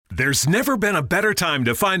There's never been a better time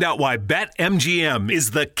to find out why BetMGM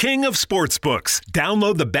is the king of sportsbooks.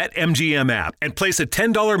 Download the BetMGM app and place a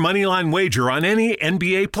 $10 moneyline wager on any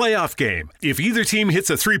NBA playoff game. If either team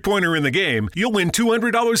hits a three-pointer in the game, you'll win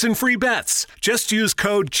 $200 in free bets. Just use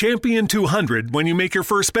code CHAMPION200 when you make your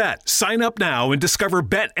first bet. Sign up now and discover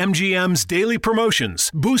BetMGM's daily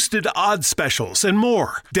promotions, boosted odds specials, and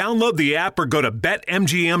more. Download the app or go to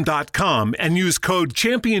BetMGM.com and use code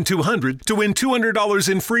CHAMPION200 to win $200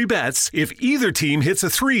 in free bets if either team hits a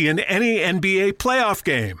 3 in any NBA playoff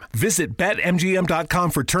game. Visit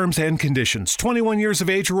BetMGM.com for terms and conditions. 21 years of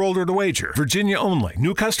age or older to wager. Virginia only.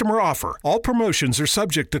 New customer offer. All promotions are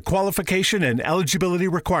subject to qualification and eligibility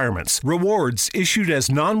requirements. Rewards issued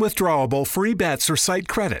as non-withdrawable free bets or site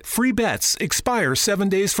credit. Free bets expire 7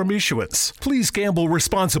 days from issuance. Please gamble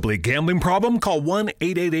responsibly. Gambling problem? Call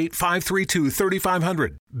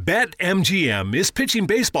 1-888-532-3500. BetMGM is pitching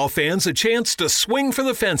baseball fans a chance to swing for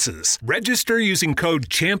the fences. Register using code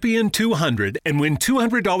CHAMPION200 and win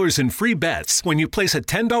 $200 in free bets when you place a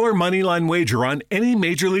 $10 moneyline wager on any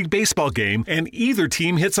Major League Baseball game and either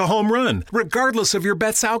team hits a home run, regardless of your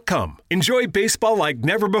bet's outcome. Enjoy baseball like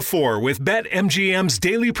never before with BetMGM's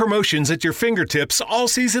daily promotions at your fingertips all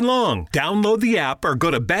season long. Download the app or go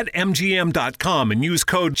to BetMGM.com and use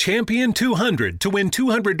code CHAMPION200 to win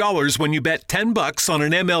 $200 when you bet $10 on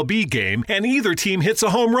an MLB game and either team hits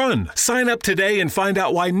a home run. Sign up today and find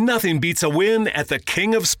out why nothing beats a win at the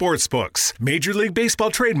king of sportsbooks. Major League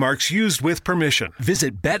Baseball trademarks used with permission.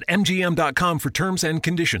 Visit BetMGM.com for terms and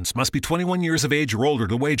conditions. Must be 21 years of age or older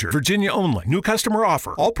to wager. Virginia only. New customer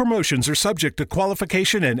offer. All promotions are subject to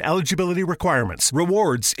qualification and eligibility requirements.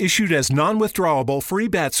 Rewards issued as non-withdrawable free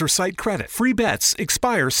bets or site credit. Free bets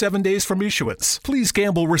expire 7 days from issuance. Please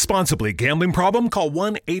gamble responsibly. Gambling problem? Call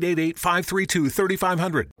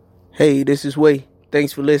 1-888-532-3500. Hey, this is Way.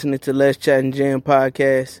 Thanks for listening to Let's Chat and Jam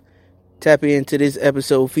podcast. Tap into this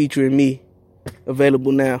episode featuring me.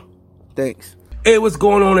 Available now. Thanks. Hey, what's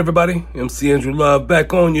going on, everybody? MC Andrew Love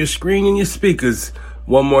back on your screen and your speakers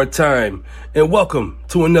one more time. And welcome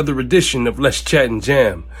to another edition of Let's Chat and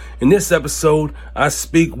Jam. In this episode, I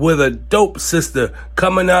speak with a dope sister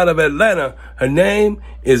coming out of Atlanta. Her name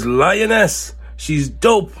is Lioness. She's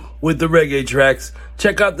dope with the reggae tracks.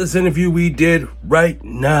 Check out this interview we did right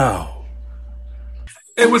now.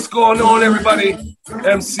 Hey, what's going on, everybody?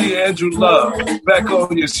 MC Andrew Love back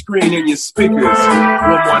on your screen and your speakers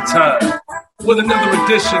one more time with another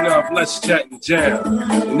edition of Let's Chat and Jam.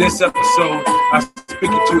 In this episode, I'm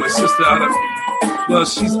speaking to a sister out of, well,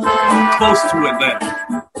 she's close to Atlanta.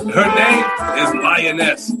 Her name is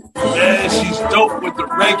Lioness, and she's dope with the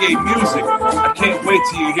reggae music. I can't wait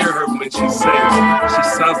till you hear her when she sings. She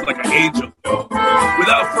sounds like an angel.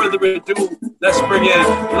 Without further ado, let's bring in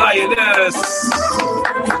Lioness.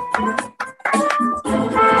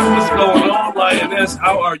 What's going on, Lioness?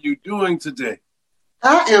 How are you doing today?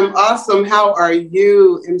 I am awesome. How are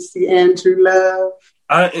you, MC Andrew Love?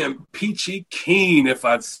 I am peachy keen, if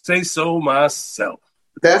I'd say so myself.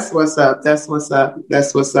 That's what's up. That's what's up.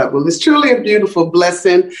 That's what's up. Well, it's truly a beautiful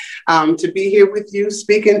blessing to be here with you,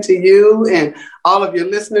 speaking to you and all of your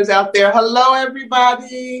listeners out there. Hello,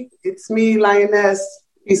 everybody. It's me, Lioness.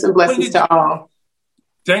 Peace and blessings to all.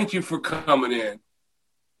 Thank you for coming in.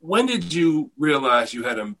 When did you realize you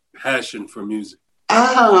had a passion for music?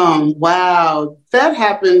 Wow. That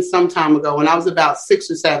happened some time ago when I was about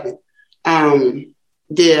 6 or 7.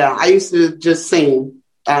 Yeah, I used to just sing.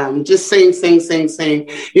 Just sing.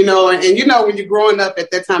 You know, and you know, when you're growing up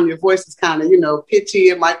at that time, your voice is kind of, you know, pitchy.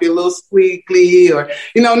 It might be a little squeaky or,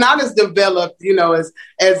 you know, not as developed, you know, as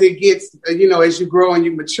it gets, you know, as you grow and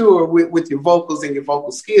you mature with your vocals and your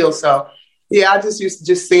vocal skills. So, yeah, I just used to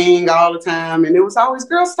just sing all the time. And it was always,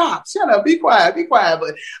 girl, stop, shut up, be quiet.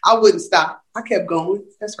 But I wouldn't stop. I kept going.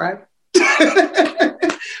 That's right.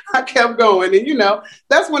 I kept going. And, you know,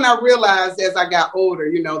 that's when I realized as I got older,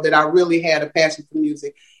 you know, that I really had a passion for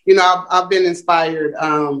music. You know, I've been inspired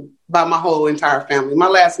by my whole entire family. My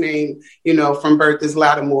last name, you know, from birth is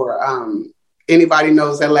Lattimore. Anybody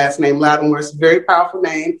knows that last name, Lattimore. It's a very powerful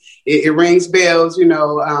name. It rings bells. You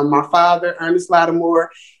know, my father, Ernest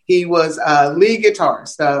Lattimore, he was a lead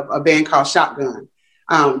guitarist of a band called Shotgun.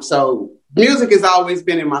 So music has always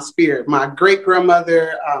been in my spirit. My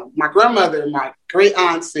great-grandmother, my grandmother, my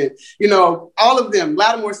great-aunts, and, you know, all of them,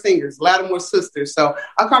 Lattimore singers, Lattimore sisters. So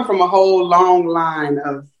I come from a whole long line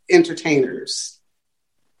of entertainers.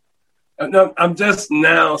 I'm just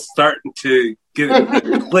now starting to get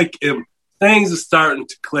a click. Things are starting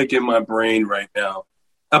to click in my brain right now.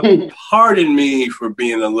 Pardon me for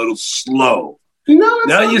being a little slow. No,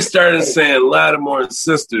 now you're starting saying Lattimore and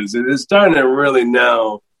sisters, and it's starting to really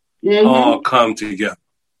now all come together.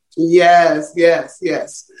 Yes, yes,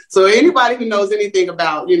 yes. So anybody who knows anything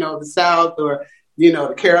about, the South or,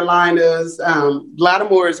 the Carolinas,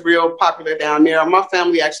 Lattimore is real popular down there. My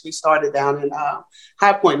family actually started down in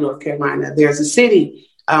High Point, North Carolina. There's a city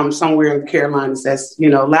somewhere in the Carolinas that's,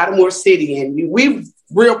 Lattimore City, and we've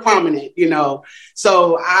real prominent,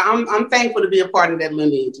 So I'm thankful to be a part of that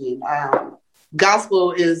lineage. And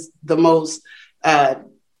gospel is the most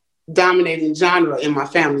dominating genre in my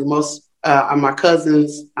family. Most my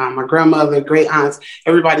cousins, my grandmother, great aunts,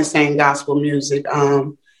 everybody sang gospel music.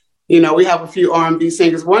 We have a few R&B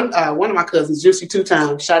singers. One of my cousins, Juicy Two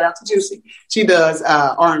Times, shout out to Juicy. She does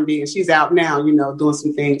R&B, and she's out now, doing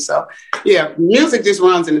some things. So, yeah, music just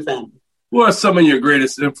runs in the family. What are some of your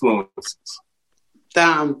greatest influences?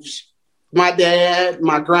 My dad,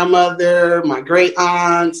 my grandmother, my great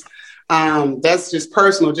aunts. That's just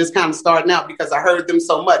personal, just kind of starting out because I heard them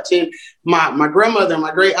so much. And my grandmother and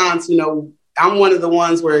my great aunts, I'm one of the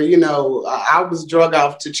ones where, I was drug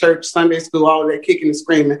off to church, Sunday school, all that kicking and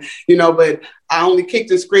screaming, but I only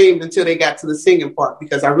kicked and screamed until they got to the singing part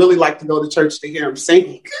because I really like to go to church to hear them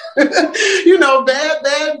singing.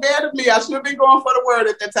 Bad of me. I should have been going for the word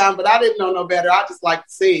at that time, but I didn't know no better. I just like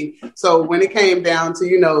to sing. So when it came down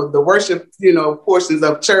to, the worship, portions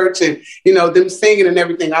of church and, them singing and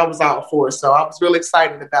everything, I was all for it. So I was really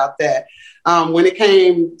excited about that. When it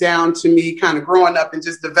came down to me kind of growing up and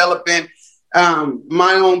just developing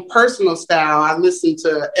my own personal style, I listened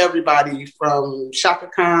to everybody from Shaka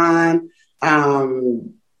Khan,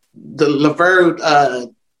 the Levert,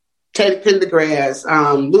 Teddy Pendergrass,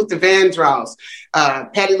 Luther Vandross,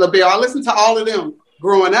 Patti LaBelle. I listened to all of them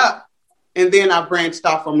growing up. And then I branched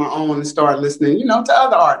off on my own and started listening, to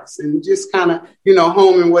other artists and just kind of,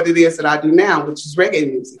 homing what it is that I do now, which is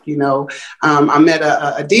reggae music. I met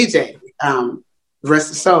a DJ, rest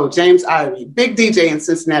his soul, James Irie, big DJ in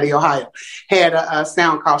Cincinnati, Ohio, had a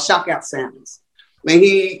sound called Shock Out Sounds. And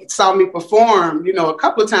he saw me perform, a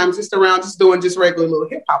couple of times just doing regular little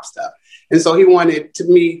hip hop stuff. And so he wanted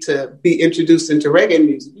me to be introduced into reggae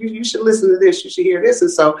music. You should listen to this. You should hear this. And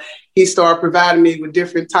so he started providing me with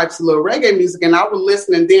different types of little reggae music. And I would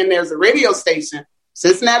listen. And then there's a radio station,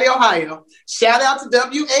 Cincinnati, Ohio. Shout out to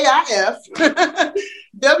WAIF.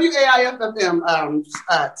 WAIF FM,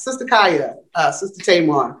 Sister Kaya, Sister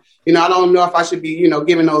Tamar. I don't know if I should be,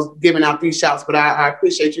 giving out these shouts, but I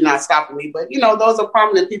appreciate you not stopping me. But, those are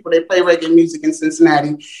prominent people. They play reggae music in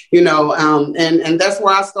Cincinnati, and that's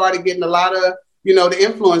where I started getting a lot of, the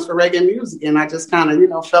influence for reggae music. And I just kind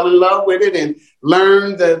of, fell in love with it and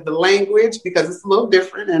learned the language because it's a little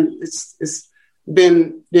different. And it's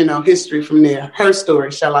been, history from there. Her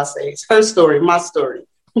story, shall I say. It's her story, my story.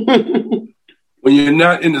 When you're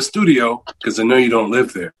not in the studio, because I know you don't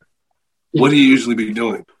live there, what do you usually be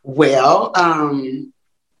doing? Well,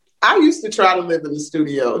 I used to try to live in the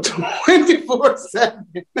studio 24/7.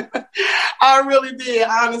 I really did,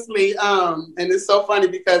 honestly. And it's so funny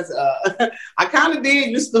because I kind of did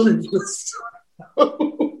used to live in the studio.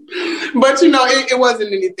 But, it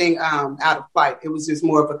wasn't anything out of flight. It was just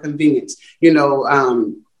more of a convenience.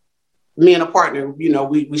 Me and a partner,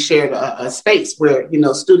 we shared a space where,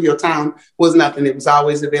 studio time was nothing. It was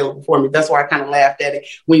always available for me. That's why I kind of laughed at it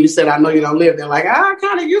when you said, I know you don't live there. Like, I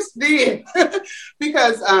kind of used to did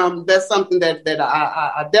because that's something that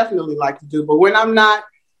I definitely like to do. But when I'm not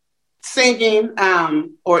singing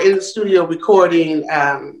or in the studio recording,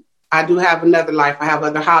 I do have another life. I have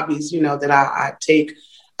other hobbies, that I take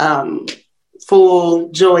full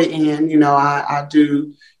joy in. I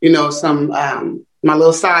do, some my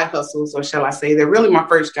little side hustles, or shall I say, they're really my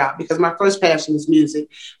first job because my first passion is music.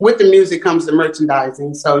 With the music comes the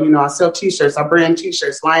merchandising. So, I sell T-shirts. I brand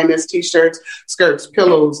T-shirts, Lioness T-shirts, skirts,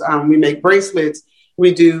 pillows. We make bracelets.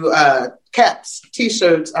 We do caps,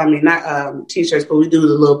 T-shirts. I mean, not T-shirts, but we do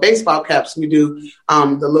the little baseball caps. We do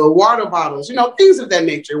the little water bottles, things of that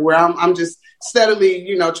nature where I'm just steadily,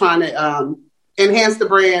 trying to enhance the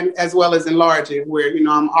brand as well as enlarge it where,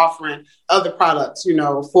 I'm offering other products,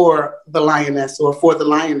 for the lioness or for the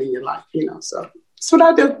lion in your life, so that's what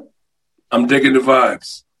I do. I'm digging the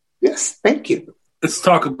vibes. Yes. Thank you. Let's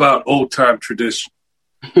talk about old time tradition.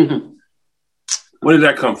 Where did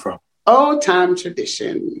that come from? Old time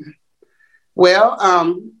tradition. Well,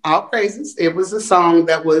 all praises. It was a song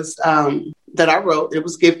that was, that I wrote. It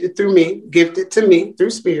was gifted to me through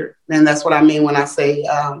spirit. And that's what I mean when I say,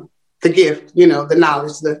 the gift, the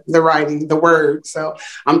knowledge, the writing, the word. So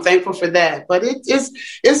I'm thankful for that. But it's just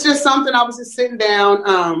something I was just sitting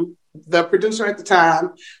down. The producer at the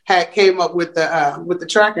time came up with the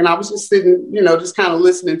track, and I was just sitting, just kind of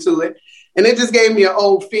listening to it, and it just gave me an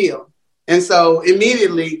old feel. And so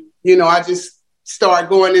immediately, I just started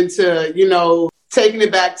going into, taking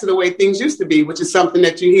it back to the way things used to be, which is something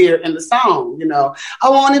that you hear in the song. I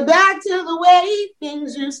want it back to the way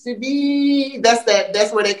things used to be.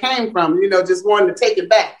 That's where they came from. Just wanting to take it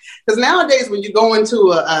back. Because nowadays, when you go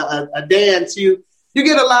into a dance, you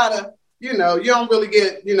get a lot of, you don't really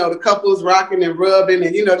get, the couples rocking and rubbing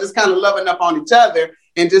and, just kind of loving up on each other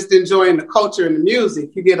and just enjoying the culture and the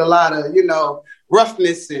music. You get a lot of,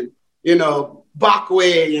 roughness and,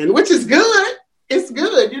 Bakwe, and which is good. It's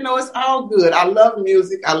good. It's all good. I love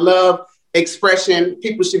music. I love expression.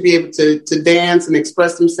 People should be able to dance and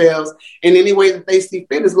express themselves in any way that they see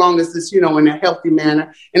fit, as long as it's, in a healthy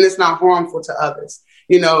manner and it's not harmful to others.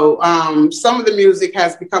 Some of the music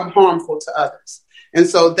has become harmful to others. And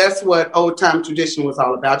so that's what old time tradition was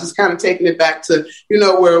all about. Just kind of taking it back to,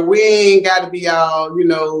 where we ain't got to be all,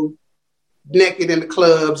 naked in the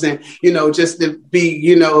clubs and, just to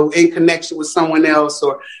be, in connection with someone else,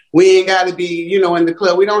 or we ain't got to be, in the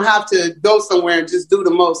club. We don't have to go somewhere and just do the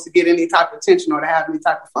most to get any type of attention or to have any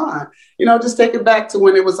type of fun. Just take it back to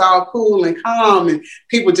when it was all cool and calm and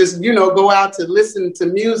people just, go out to listen to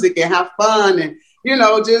music and have fun and,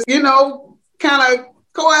 just, kind of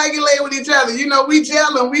coagulate with each other. We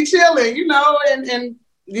gelling, we chilling, and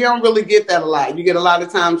you don't really get that a lot. You get a lot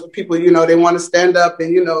of times with people, they want to stand up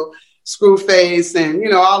and, screw face and,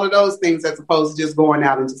 all of those things, as opposed to just going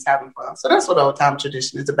out and just having fun. So that's what old time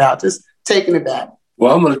tradition is about, just taking it back.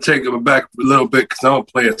 Well, I'm going to take it back a little bit because I'm going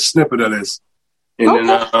to play a snippet of this. And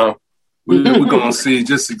then we're going to see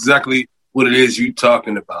just exactly what it is you're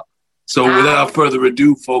talking about. So without further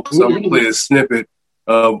ado, folks, I'm going to play a snippet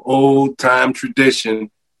of Old Time Tradition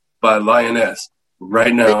by Lioness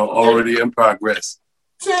right now, already in progress.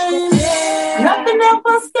 Nothing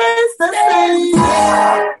ever stays the same.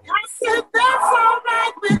 I said that's all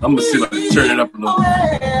right with I'm going to see if I can turn it up a little bit.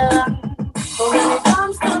 But when it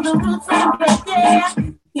comes to the roots and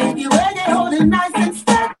reggae, if you ready, hold it nice and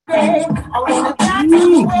steady. I want it back to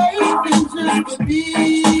the way things used to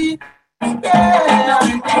be. Yeah,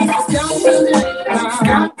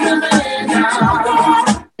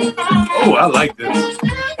 oh, I like this.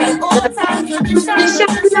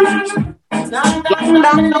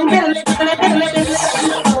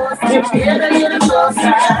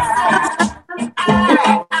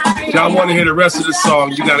 If y'all want to hear the rest of the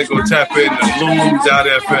song, you got to go tap into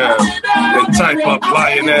loom.fm and type up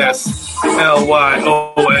Lioness,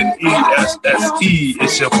 Lyonesse. It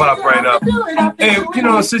shall pop right up. Hey,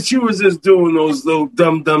 since you was just doing those little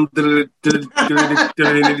dumb,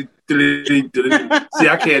 see,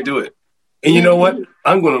 I can't do it. And you know what?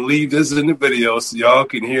 I'm going to leave this in the video so y'all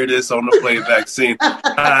can hear this on the playback scene.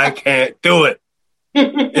 I can't do it.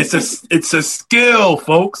 It's a skill,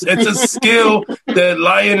 folks. It's a skill that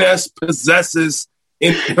Lioness possesses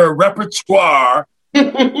in her repertoire. Do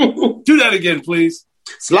that again, please.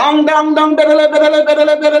 Slong dong dong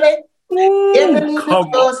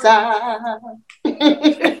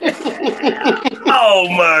Oh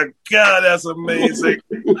my God, that's amazing.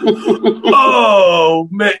 Oh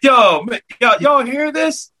man, y'all hear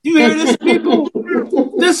this? You hear this, people?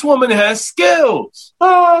 This woman has skills.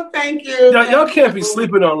 Oh, thank you. Y'all can't be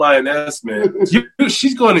sleeping on Lioness, man.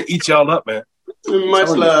 She's going to eat y'all up, man. Much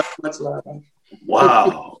love.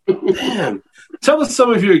 Wow. Man. Tell us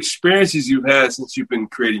some of your experiences you've had since you've been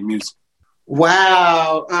creating music.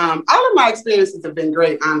 Wow. All of my experiences have been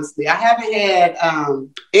great, honestly. I haven't had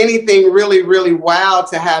anything really, really wild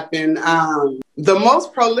to happen. The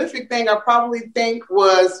most prolific thing I probably think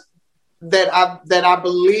was that I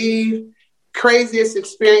believe craziest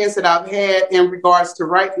experience that I've had in regards to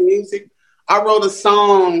writing music. I wrote a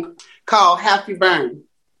song called Happy Burn,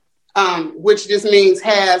 which just means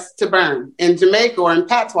has to burn. In Jamaica or in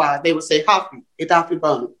Patois, they would say Happy, it Happy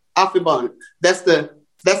Burn, Happy Burn. That's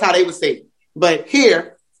how they would say it. But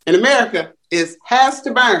here in America, it's has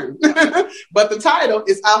to burn. But the title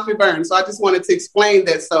is Happy Burn. So I just wanted to explain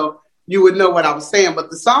that so you would know what I was saying. But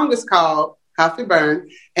the song is called Happy Burn.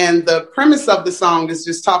 And the premise of the song is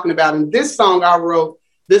just talking about, and this song I wrote,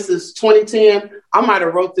 this is 2010. I might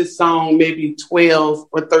have wrote this song maybe 12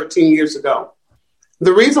 or 13 years ago.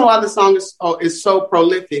 The reason why the song is so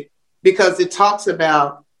prolific, because it talks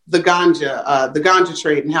about the ganja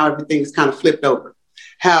trade and how everything's kind of flipped over.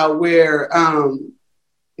 How where,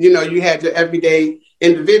 you had your everyday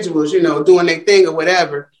individuals, doing their thing or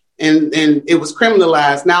whatever. And it was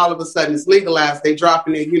criminalized. Now, all of a sudden it's legalized. They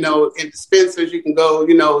dropping it, in dispensers. You can go,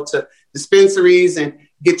 to dispensaries and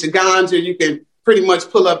get your ganja. You can pretty much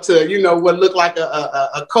pull up to, what looked like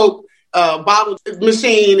a Coke, bottle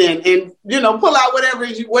machine and pull out whatever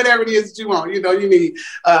it is that you want. You need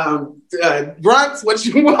Brunts, what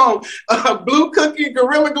you want, blue cookie,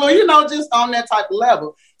 Gorilla Glue, just on that type of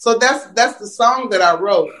level. So that's the song that I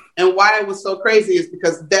wrote. And why it was so crazy is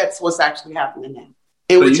because that's what's actually happening now.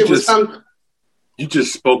 And so you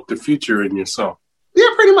just spoke the future in your song. Yeah,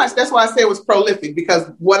 pretty much. That's why I say it was prolific,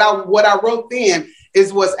 because what I wrote then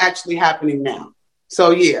is what's actually happening now.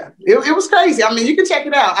 So yeah, it was crazy. I mean, you can check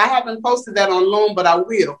it out. I haven't posted that on Loom, but I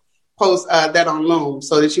will post that on Loom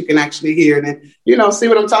so that you can actually hear it and, see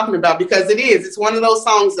what I'm talking about, because it's one of those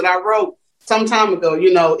songs that I wrote some time ago.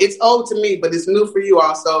 It's old to me, but it's new for you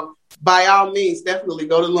also. By all means, definitely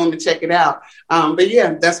go to Loom and check it out. But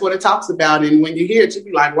yeah, that's what it talks about. And when you hear it, you'll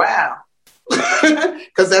be like, wow,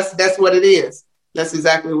 because that's what it is. That's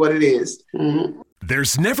exactly what it is. Mm-hmm.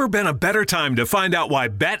 There's never been a better time to find out why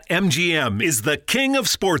BetMGM is the king of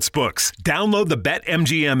sportsbooks. Download the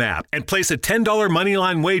BetMGM app and place a $10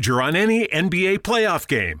 moneyline wager on any NBA playoff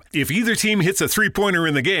game. If either team hits a three-pointer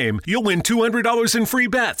in the game, you'll win $200 in free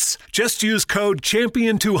bets. Just use code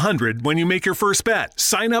CHAMPION200 when you make your first bet.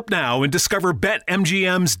 Sign up now and discover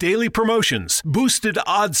BetMGM's daily promotions, boosted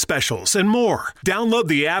odds specials, and more. Download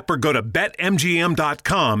the app or go to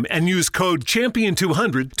BetMGM.com and use code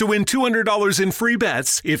CHAMPION200 to win $200 in free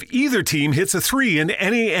bets if either team hits a 3 in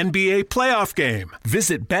any NBA playoff game.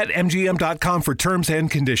 Visit BetMGM.com for terms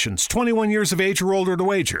and conditions. 21 years of age or older to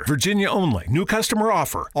wager. Virginia only. New customer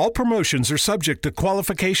offer. All promotions are subject to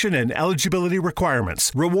qualification and eligibility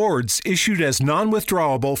requirements. Rewards issued as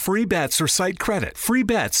non-withdrawable free bets or site credit. Free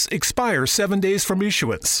bets expire 7 days from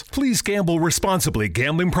issuance. Please gamble responsibly.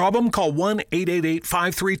 Gambling problem? Call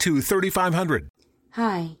 1-888-532-3500.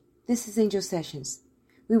 Hi, this is Angel Sessions.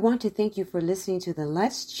 We want to thank you for listening to the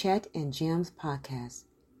Let's Chat and Jams podcast.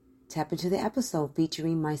 Tap into the episode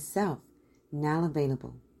featuring myself, now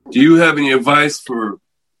available. Do you have any advice for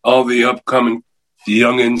all the upcoming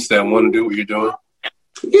youngins that want to do what you're doing?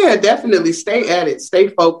 Yeah, definitely. Stay at it. Stay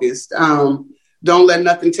focused. Don't let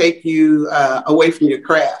nothing take you away from your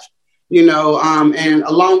craft, and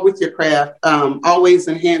along with your craft, always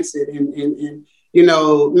enhance it and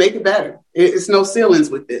make it better. It's no ceilings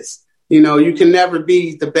with this. You can never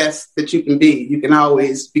be the best that you can be. You can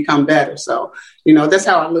always become better. So, that's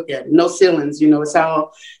how I look at it. No ceilings,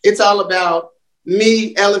 it's all about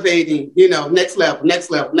me elevating, next level,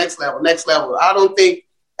 next level, next level, next level. I don't think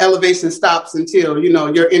elevation stops until,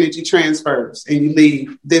 your energy transfers and you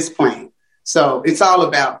leave this plane. So it's all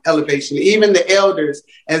about elevation. Even the elders,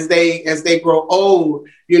 as they grow old,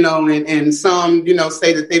 and some,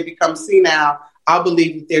 say that they become senile, I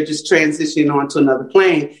believe that they're just transitioning on to another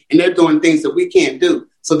plane and they're doing things that we can't do.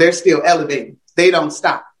 So they're still elevating. They don't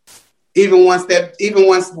stop. Even once, that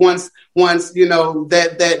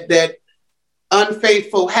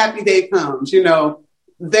unfaithful happy day comes,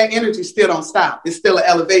 that energy still don't stop. It's still an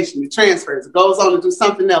elevation. It transfers. It goes on to do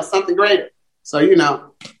something else, something greater. So,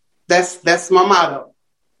 that's my motto.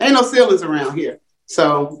 Ain't no ceilings around here.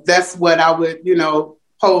 So that's what I would,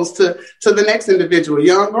 pose to the next individual,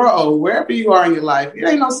 young or old, wherever you are in your life. It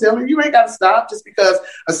ain't no ceiling. You ain't got to stop just because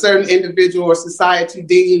a certain individual or society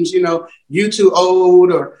deems, you too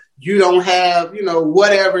old or you don't have,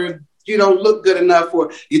 whatever, you don't look good enough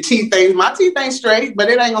or your teeth ain't, my teeth ain't straight, but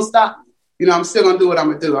it ain't gonna stop me. I'm still gonna do what I'm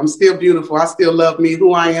gonna do. I'm still beautiful. I still love me,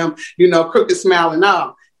 who I am, crooked smile and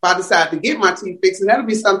all. If I decide to get my teeth fixed, and that'll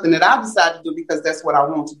be something that I decide to do because that's what I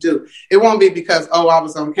want to do. It won't be because, I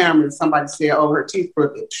was on camera and somebody said, her teeth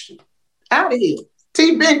crooked. Out of here.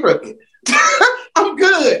 Teeth been crooked. I'm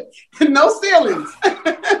good. No ceilings.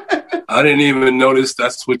 I didn't even notice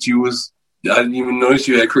that's what you was. I didn't even notice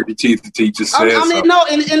you had crooked teeth. The teacher said. No,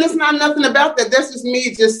 and it's not nothing about that. That's just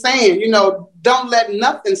me just saying, don't let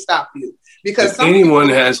nothing stop you. Because if anyone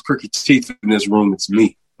has crooked teeth in this room, it's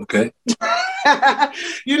me. Okay.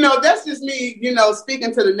 That's just me,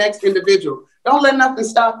 speaking to the next individual. Don't let nothing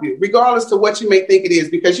stop you, regardless to what you may think it is,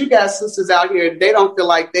 because you got sisters out here, they don't feel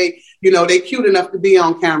like they cute enough to be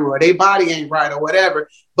on camera or their body ain't right or whatever,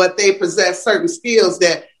 but they possess certain skills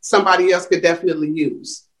that somebody else could definitely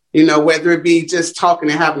use, whether it be just talking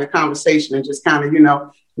and having a conversation and just kind of,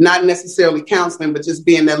 not necessarily counseling, but just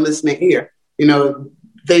being that listening ear.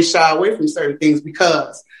 They shy away from certain things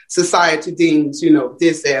because society deems,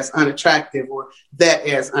 this as unattractive or that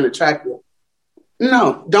as unattractive.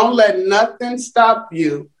 No, don't let nothing stop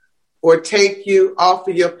you or take you off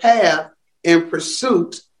of your path in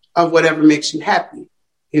pursuit of whatever makes you happy.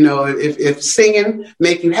 If singing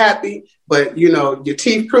make you happy, but, your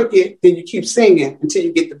teeth crooked, then you keep singing until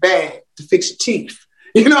you get the bag to fix your teeth.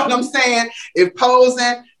 You know what I'm saying? If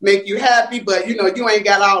posing make you happy, but, you ain't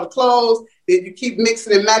got all the clothes, then you keep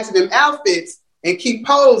mixing and matching them outfits and keep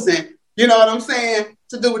posing, you know what I'm saying,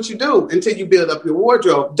 to do what you do until you build up your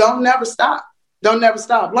wardrobe. Don't never stop. Don't never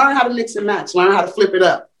stop. Learn how to mix and match. Learn how to flip it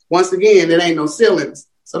up. Once again, it ain't no ceilings.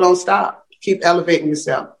 So don't stop. Keep elevating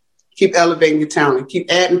yourself. Keep elevating your talent.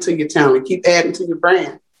 Keep adding to your talent. Keep adding to your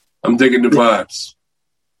brand. I'm digging the vibes.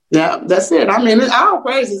 Yeah, that's it. I mean, all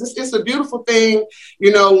praises. It's a beautiful thing,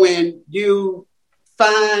 you know, when you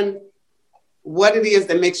find what it is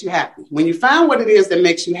that makes you happy. When you find what it is that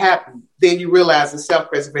makes you happy, then you realize that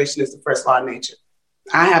self-preservation is the first law of nature.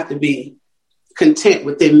 I have to be content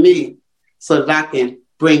within me so that I can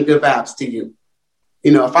bring good vibes to you.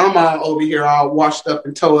 You know, if I'm all over here all washed up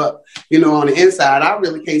and toe up, you know, on the inside, I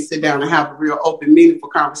really can't sit down and have a real open, meaningful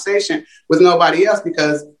conversation with nobody else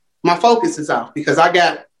because my focus is off, because I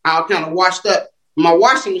got all kind of washed up. My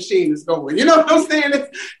washing machine is going, you know what I'm saying?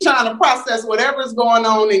 It's trying to process whatever is going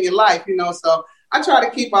on in your life, you know. So I try to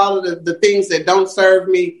keep all of the things that don't serve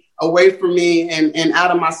me away from me and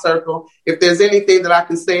out of my circle. If there's anything that I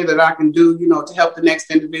can say that I can do, you know, to help the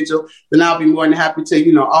next individual, then I'll be more than happy to,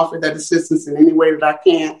 you know, offer that assistance in any way that I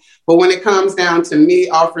can. But when it comes down to me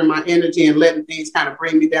offering my energy and letting things kind of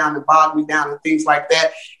bring me down and bog me down and things like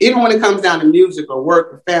that, even when it comes down to music or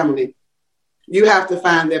work or family, you have to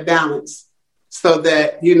find that balance so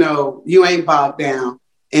that, you know, you ain't bogged down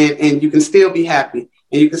and you can still be happy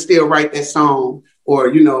and you can still write that song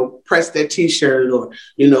or, you know, press that T-shirt or,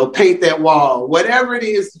 you know, paint that wall. Whatever it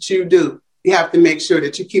is that you do, you have to make sure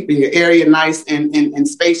that you're keeping your area nice and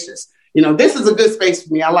spacious. You know, this is a good space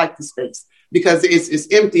for me. I like the space because it's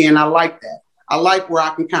empty and I like that. I like where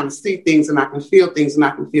I can kind of see things and I can feel things and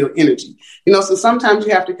I can feel energy. You know, so sometimes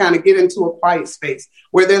you have to kind of get into a quiet space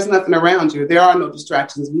where there's nothing around you. There are no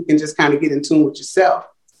distractions. You can just kind of get in tune with yourself.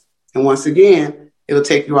 And once again, it'll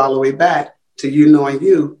take you all the way back to you knowing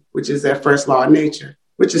you, which is that first law of nature,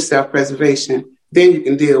 which is self-preservation. Then you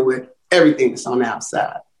can deal with everything that's on the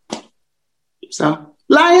outside. So,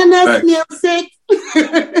 Lioness music.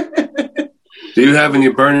 Do you have any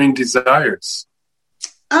burning desires?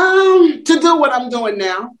 To do what I'm doing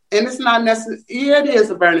now. And it's not necessarily, it is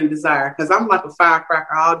a burning desire because I'm like a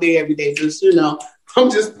firecracker all day, every day. Just, you know, I'm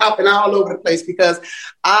just popping all over the place because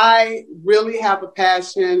I really have a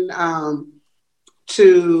passion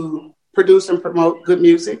to produce and promote good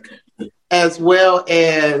music, as well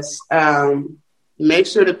as make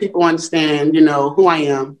sure that people understand, you know, who I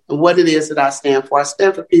am and what it is that I stand for. I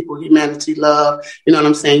stand for people, humanity, love, you know what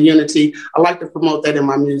I'm saying, unity. I like to promote that in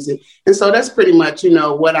my music. And so that's pretty much, you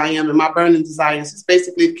know, what I am. And my burning desires is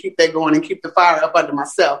basically to keep that going and keep the fire up under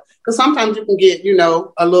myself. Because sometimes you can get, you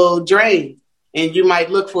know, a little drained and you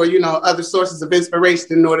might look for, you know, other sources of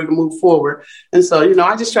inspiration in order to move forward. And so, you know,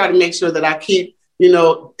 I just try to make sure that I keep, you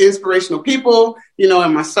know, inspirational people, you know,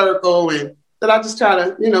 in my circle and that I just try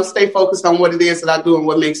to, you know, stay focused on what it is that I do and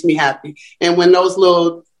what makes me happy. And when those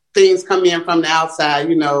little things come in from the outside,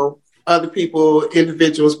 you know, other people,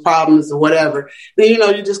 individuals, problems or whatever, then, you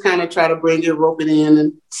know, you just kind of try to bring it, rope it in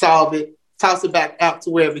and solve it, toss it back out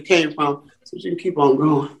to wherever it came from so you can keep on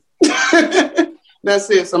going.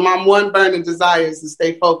 That's it. So my one burning desire is to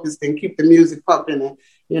stay focused and keep the music pumping and,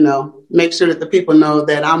 you know, make sure that the people know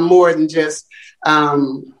that I'm more than just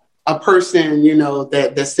a person, you know,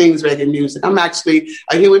 that sings reggae music. I'm actually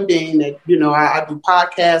a human being that, you know, I do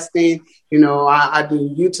podcasting, you know, I do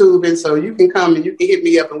YouTube. And so you can come and you can hit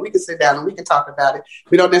me up and we can sit down and we can talk about it.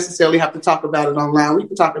 We don't necessarily have to talk about it online. We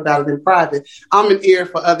can talk about it in private. I'm an ear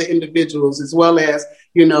for other individuals as well as,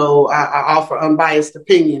 you know, I offer unbiased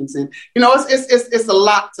opinions. And, you know, it's a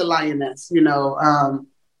lot to Lioness, you know,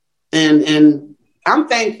 and I'm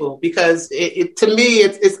thankful because to me,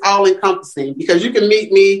 it's all encompassing because you can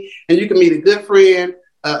meet me and you can meet a good friend,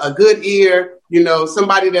 a good ear, you know,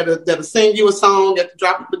 somebody that'll sing you a song at the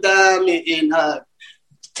drop of a dime and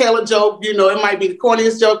tell a joke. You know, it might be the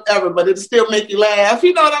corniest joke ever, but it'll still make you laugh.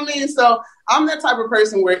 You know what I mean? So I'm that type of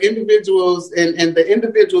person where individuals and the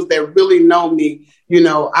individuals that really know me, you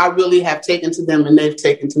know, I really have taken to them and they've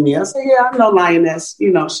taken to me. I say, yeah, I know Lioness, you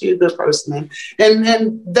know, she's a good person.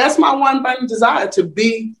 And that's my one burning desire, to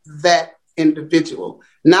be that individual,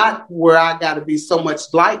 not where I got to be so much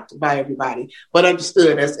liked by everybody, but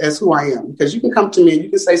understood as who I am. Because you can come to me and you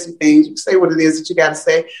can say some things, you can say what it is that you got to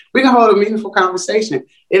say. We can hold a meaningful conversation.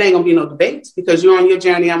 It ain't going to be no debates because you're on your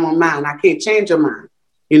journey, I'm on mine. I can't change your mind.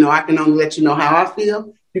 You know, I can only let you know how I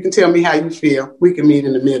feel. You can tell me how you feel. We can meet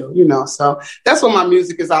in the middle, you know. So that's what my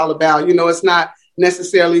music is all about. You know, it's not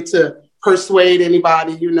necessarily to persuade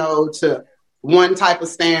anybody, you know, to one type of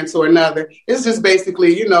stance or another. It's just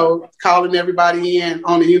basically, you know, calling everybody in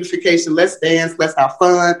on the unification. Let's dance. Let's have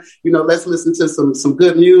fun. You know, let's listen to some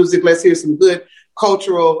good music. Let's hear some good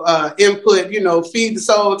cultural input, feed the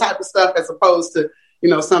soul type of stuff, as opposed to,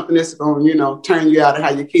 something that's going to, turn you out and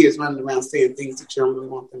have your kids running around saying things that you don't really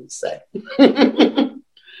want them to say.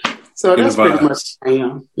 So that's pretty much what I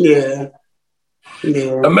am. Yeah.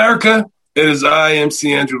 America, it is I,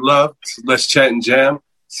 MC Andrew Love. Let's Chat and Jam.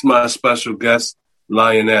 It's my special guest,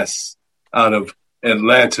 Lioness, out of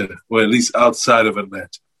Atlanta, or at least outside of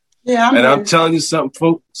Atlanta. Yeah, I'm telling you something,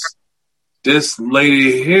 folks. This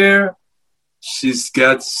lady here, she's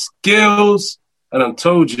got skills. And I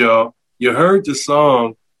told y'all, you heard the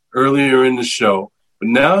song earlier in the show, but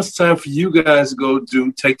now it's time for you guys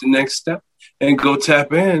to take the next step and go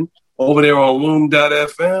tap in over there on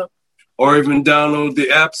Loom.fm, or even download the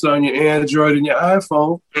apps on your Android and your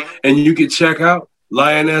iPhone, and you can check out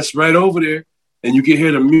Lioness right over there, and you can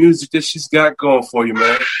hear the music that she's got going for you,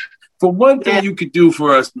 man. For one thing you could do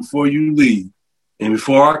for us before you leave, and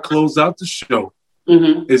before I close out the show,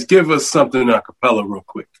 is give us something a cappella real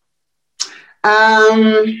quick.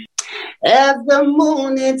 As the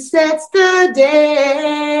moon it sets the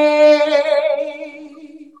day,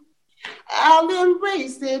 I'll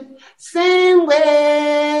embrace it same way,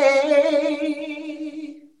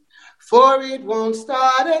 for it won't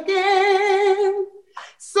start again.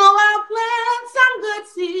 So I'll plant some good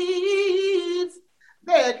seeds.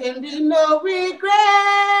 There can be no regrets,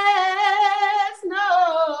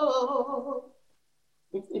 no.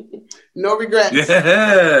 No regrets.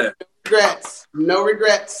 Yeah. No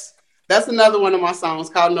regrets. That's another one of my songs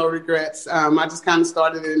called No Regrets. I just kind of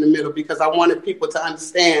started it in the middle because I wanted people to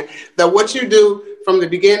understand that what you do from the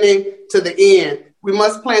beginning to the end, we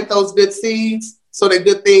must plant those good seeds so that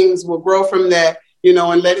good things will grow from that,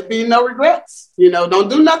 and let it be no regrets. Don't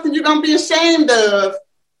do nothing you're going to be ashamed of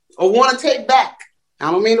or want to take back.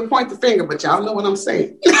 I don't mean to point the finger, but y'all know what I'm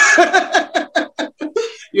saying.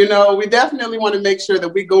 We definitely want to make sure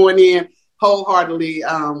that we're going in wholeheartedly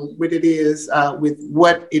with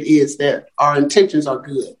what it is that our intentions are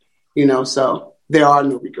good, so there are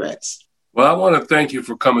no regrets. Well, I want to thank you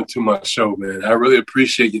for coming to my show, man. I really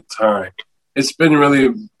appreciate your time. It's been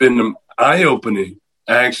eye-opening,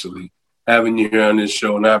 actually, having you here on this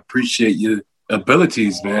show, and I appreciate your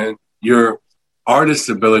abilities, man. Your artist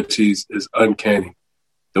abilities is uncanny.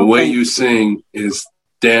 The way you sing is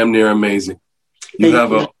damn near amazing. You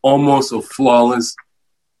have almost a flawless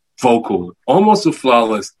vocal, almost a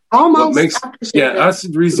flawless. Almost. That's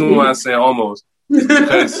the reason why I say almost.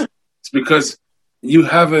 It's because you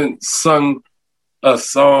haven't sung a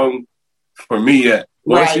song for me yet.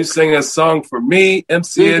 Once you sing a song for me,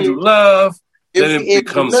 MC Andrew Love, then it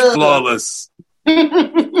becomes flawless. Then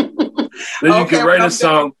you can write a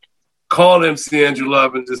song called MC Andrew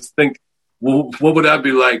Love and just think, well, what would I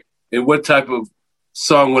be like? And what type of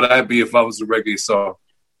song would I be if I was a reggae song?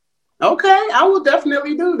 Okay, I will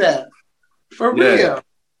definitely do that. For real.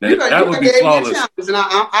 That would be flawless. And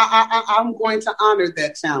I'm going to honor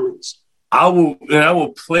that challenge. I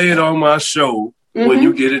will play it on my show when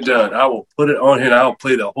you get it done. I will put it on here and I'll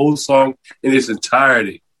play the whole song in its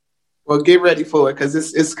entirety. Well, get ready for it because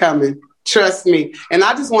it's coming. Trust me. And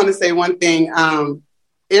I just want to say one thing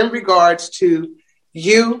in regards to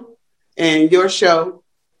you and your show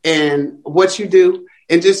and what you do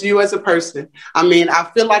and just you as a person. I mean, I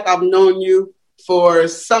feel like I've known you for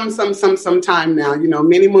some time now,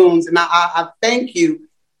 many moons. And I thank you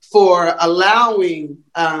for allowing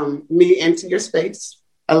me into your space,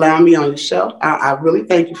 allowing me on your show. I really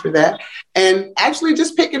thank you for that. And actually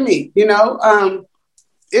just picking me,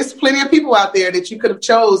 there's plenty of people out there that you could have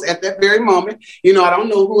chose at that very moment. I don't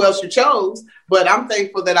know who else you chose, but I'm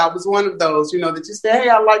thankful that I was one of those, that you said, hey,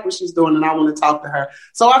 I like what she's doing and I want to talk to her.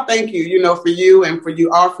 So I thank you, for you and for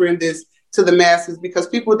you offering this to the masses, because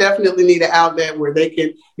people definitely need an outlet where they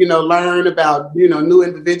can, learn about, new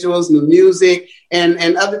individuals, new music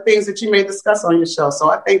and other things that you may discuss on your show. So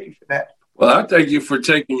I thank you for that. Well, I thank you for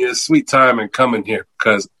taking your sweet time and coming here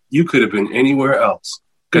because you could have been anywhere else.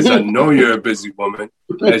 Because I know you're a busy woman.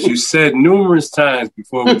 As you said numerous times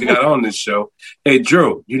before we got on this show, hey,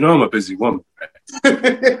 Drew, I'm a busy woman.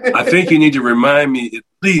 I think you need to remind me at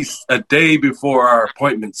least a day before our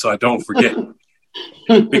appointment so I don't forget.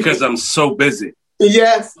 Because I'm so busy.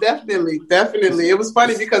 Yes, definitely. It was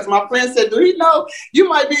funny because my friend said, do you know you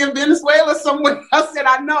might be in Venezuela somewhere? I said,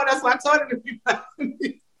 I know. That's why I told her to be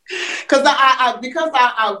because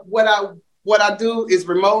what I do is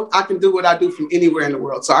remote. I can do what I do from anywhere in the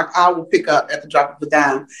world. So I will pick up at the drop of a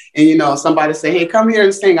dime. And, somebody say, hey, come here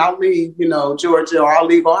and sing. I'll leave, Georgia, or I'll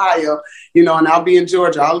leave Ohio, and I'll be in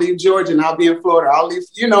Georgia. I'll leave Georgia and I'll be in Florida. I'll leave,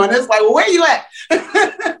 and it's like, well, where you at?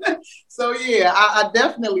 So yeah, I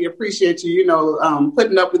definitely appreciate you,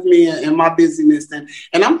 putting up with me and my busyness, and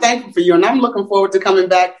I'm thankful for you, and I'm looking forward to coming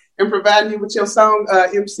back and providing you with your song,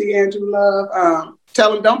 MC Andrew Love.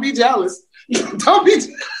 Tell him don't be jealous, don't get jealous.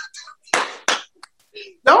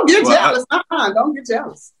 Don't get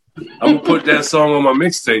jealous. I'm gonna put that song on my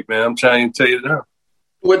mixtape, man. I'm trying to tell you now.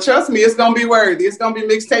 Well, trust me, it's gonna be worthy. It's gonna be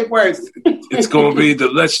mixtape worthy. It's gonna be the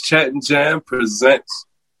Let's Chat and Jam presents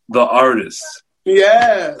the artist.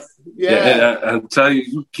 Yes. Yeah, and I'll tell you,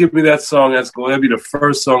 you give me that song, that's going to be the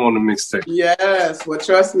first song on the mixtape. Yes, well,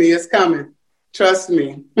 trust me, it's coming. Trust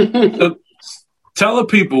me. So, tell the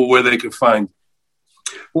people where they can find you.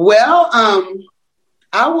 Well,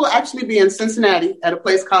 I will actually be in Cincinnati at a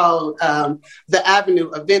place called the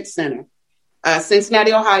Avenue Event Center,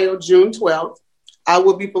 Cincinnati, Ohio, June 12th. I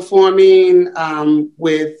will be performing also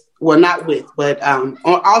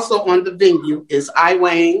on the venue is I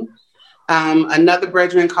Wayne, another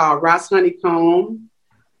brethren called Ross Honeycomb,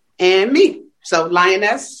 and me. So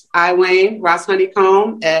Lioness, I Wayne, Ross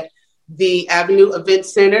Honeycomb at the Avenue Event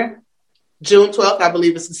Center, June 12th, I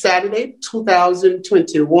believe it's a Saturday,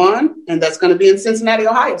 2021, and that's going to be in Cincinnati,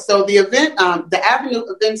 Ohio. So the event, the Avenue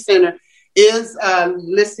Event Center is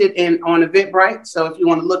listed on Eventbrite. So if you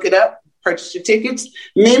want to look it up, purchase your tickets,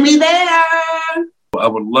 meet me there. I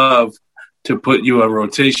would love to put you on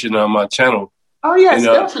rotation on my channel. Oh, yes,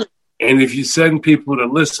 definitely. And if you send people to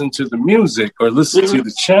listen to the music or listen to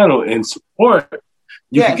the channel and support,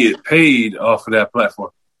 you can get paid off of that platform.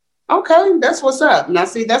 Okay, that's what's up. Now,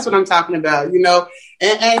 see, that's what I'm talking about, and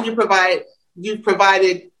you've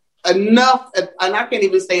provided enough, and I can't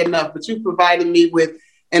even say enough, but you provided me with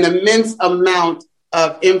an immense amount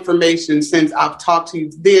of information since I've talked to you.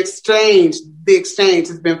 The exchange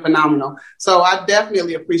has been phenomenal. So I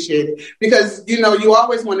definitely appreciate it because, you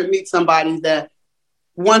always want to meet somebody that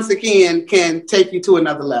once again can take you to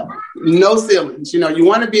another level. No ceilings. You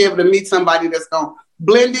want to be able to meet somebody that's going to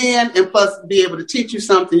blend in and plus be able to teach you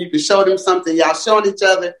something. You can show them something. Y'all showing each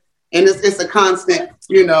other. And it's a constant,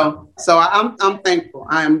 So I'm thankful.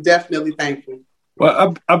 I am definitely thankful.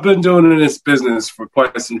 Well, I've been doing this business for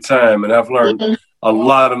quite some time, and I've learned a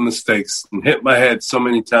lot of mistakes and hit my head so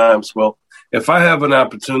many times. Well, if I have an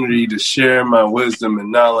opportunity to share my wisdom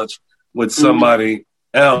and knowledge with somebody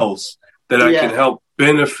else that I can help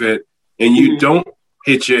benefit, and you don't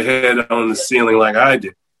hit your head on the ceiling like I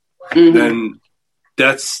did, then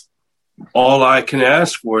that's all I can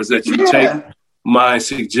ask for is that you take my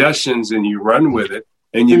suggestions and you run with it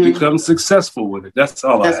and you become successful with it. That's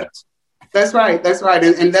all I ask. That's right. That's right.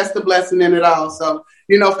 And that's the blessing in it all. So,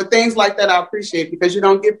 for things like that, I appreciate because you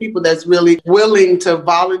don't get people that's really willing to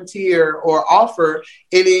volunteer or offer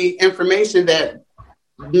any information that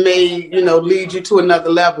may, lead you to another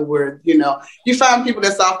level where, you find people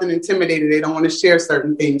that's often intimidated. They don't want to share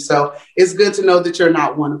certain things. So it's good to know that you're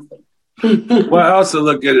not one of them. Well, I also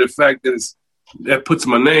look at the fact that puts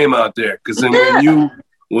my name out there because then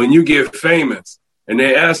when you get famous and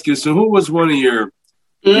they ask you, so who was one of your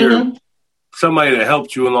somebody that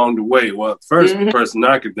helped you along the way? Well, the first person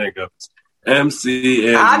I could think of is MC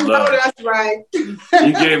Andrew I know Love. that's right.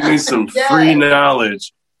 You gave me some free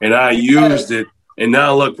knowledge and I used it, and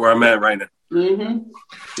now look where I'm at right now.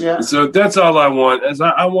 Yeah. So that's all I want.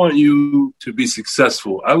 I want you to be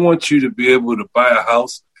successful. I want you to be able to buy a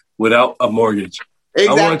house without a mortgage.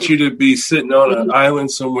 Exactly. I want you to be sitting on an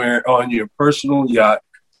island somewhere on your personal yacht,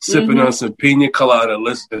 sipping on some pina colada,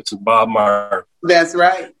 listening to Bob Marley. That's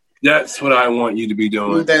right. That's what I want you to be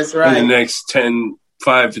doing. That's right. In the next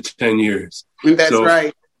 5 to 10 years. That's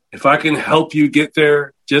right. If I can help you get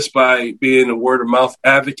there just by being a word of mouth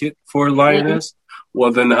advocate for Lioness,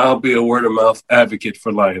 well, then I'll be a word of mouth advocate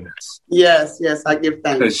for Lioness. Yes, I give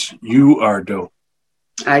thanks. Because you are dope.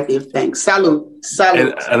 I give thanks. Salute.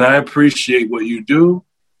 And I appreciate what you do.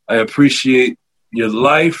 I appreciate your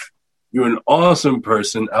life. You're an awesome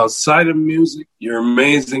person. Outside of music, you're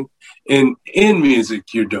amazing. And in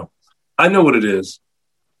music, you're dope. I know what it is.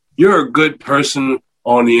 You're a good person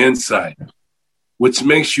on the inside, which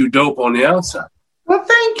makes you dope on the outside. Well,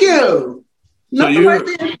 thank you. Yeah,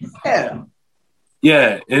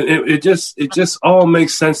 and it just all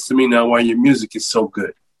makes sense to me now why your music is so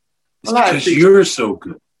good. It's because you're so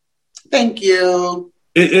good. Thank you.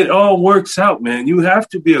 It all works out, man. You have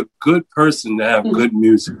to be a good person to have good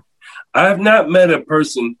music. I have not met a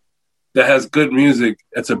person that has good music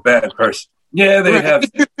that's a bad person. Yeah,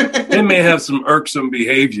 they may have some irksome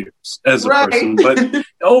behaviors as a person, but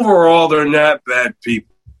overall, they're not bad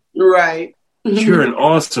people. Right. You're an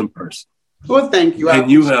awesome person. Well, thank you.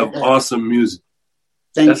 And you have awesome music.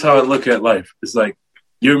 That's how I look at life. It's like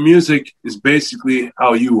your music is basically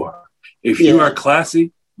how you are. If you are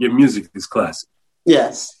classy, your music is classic.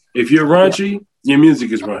 Yes. If you're raunchy, your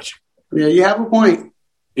music is raunchy. Yeah, you have a point.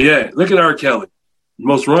 Yeah, look at R. Kelly,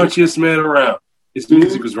 most raunchiest man around. His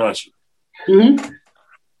music was raunchy. Mm-hmm.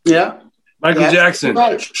 Yeah. Michael Jackson,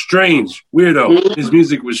 right. Strange, weirdo. Mm-hmm. His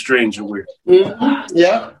music was strange and weird. Mm-hmm.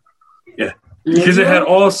 Yeah. Yeah. Because it had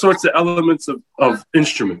all sorts of elements of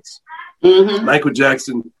instruments. Mm-hmm. Michael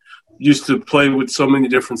Jackson used to play with so many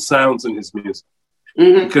different sounds in his music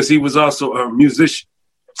because he was also a musician.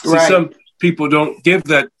 See, some people don't give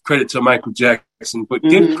that credit to Michael Jackson, but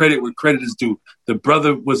give credit where credit is due. The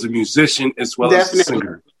brother was a musician as well as a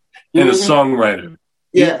singer and a songwriter.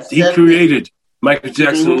 Yes, he created. Michael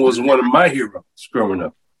Jackson was one of my heroes growing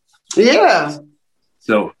up. Yeah.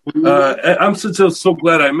 So I'm so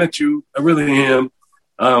glad I met you. I really am.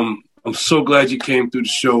 I'm so glad you came through the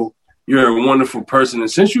show. You're a wonderful person. And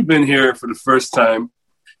since you've been here for the first time,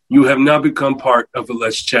 you have now become part of the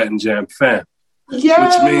Let's Chat and Jam fam.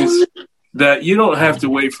 Yes. Which means that you don't have to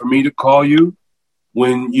wait for me to call you.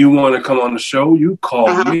 When you want to come on the show, you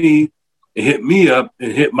call me and hit me up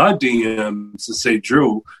and hit my DMs and say,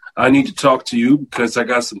 Drew, I need to talk to you because I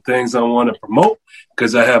got some things I want to promote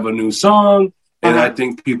because I have a new song and I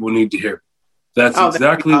think people need to hear it. That's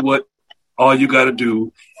exactly what all you got to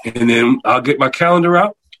do. And then I'll get my calendar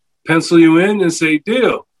out, pencil you in and say,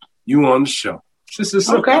 deal, you on the show. Just as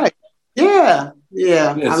simple. Okay. Yeah.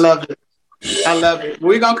 Yeah. Yes. I love it.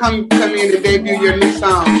 We're going to come in and debut your new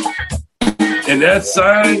song. And that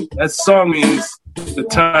song means the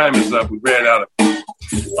time is up. We ran out of it,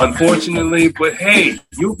 unfortunately. But hey,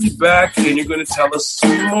 you'll be back and you're going to tell us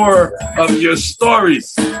some more of your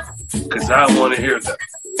stories because I want to hear them.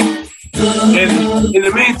 And in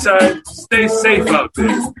the meantime, stay safe out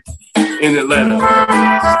there in Atlanta.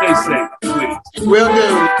 Stay safe, please. Will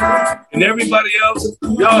do. And everybody else,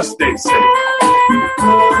 y'all stay safe.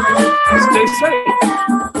 Stay safe.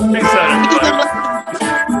 Peace out, everybody.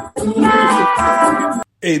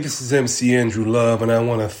 Hey, this is MC Andrew Love, and I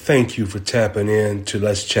want to thank you for tapping in to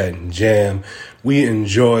Let's Chat and Jam. We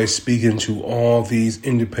enjoy speaking to all these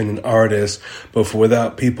independent artists, but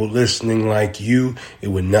without people listening like you, it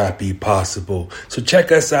would not be possible. So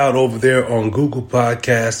check us out over there on Google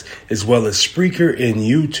Podcasts, as well as Spreaker and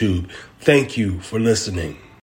YouTube. Thank you for listening.